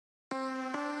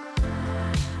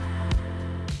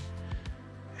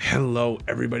Hello,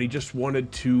 everybody. Just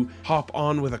wanted to hop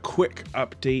on with a quick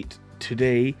update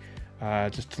today,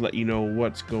 just to let you know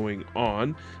what's going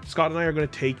on. Scott and I are going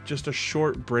to take just a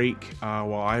short break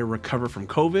while I recover from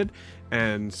COVID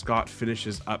and Scott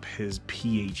finishes up his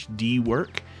PhD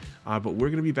work. But we're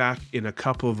going to be back in a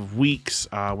couple of weeks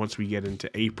once we get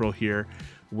into April here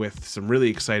with some really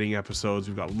exciting episodes.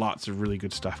 We've got lots of really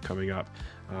good stuff coming up.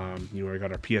 We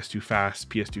got our PS2 Fast,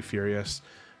 PS2 Furious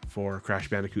for Crash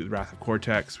Bandicoot: The Wrath of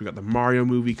Cortex. We got the Mario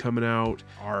movie coming out.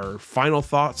 Our final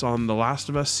thoughts on the Last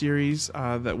of Us series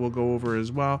that we'll go over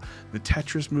as well. The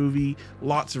Tetris movie.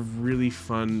 Lots of really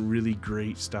fun, really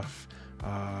great stuff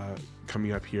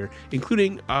coming up here,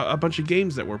 including a bunch of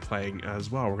games that we're playing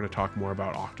as well. We're going to talk more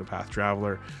about Octopath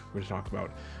Traveler. We're going to talk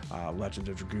about Legend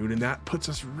of Dragoon, and that puts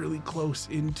us really close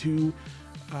into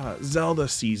Zelda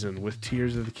season with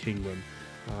Tears of the Kingdom.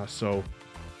 So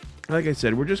like I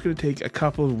said, we're just going to take a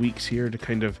couple of weeks here to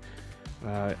kind of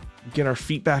get our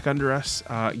feet back under us,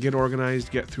 get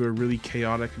organized, get through a really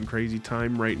chaotic and crazy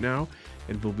time right now,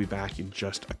 and we'll be back in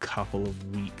just a couple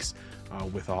of weeks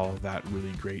with all of that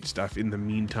really great stuff. In the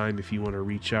meantime, if you want to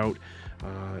reach out,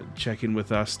 check in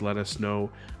with us, let us know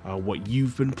what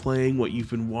you've been playing, what you've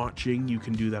been watching. You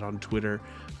can do that on Twitter,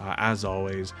 as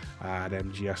always, at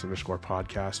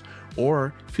MGS_podcast,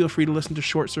 or feel free to listen to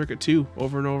Short Circuit 2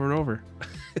 over and over and over.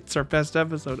 It's our best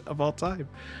episode of all time.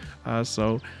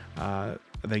 So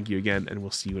thank you again, and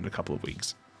we'll see you in a couple of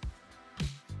weeks.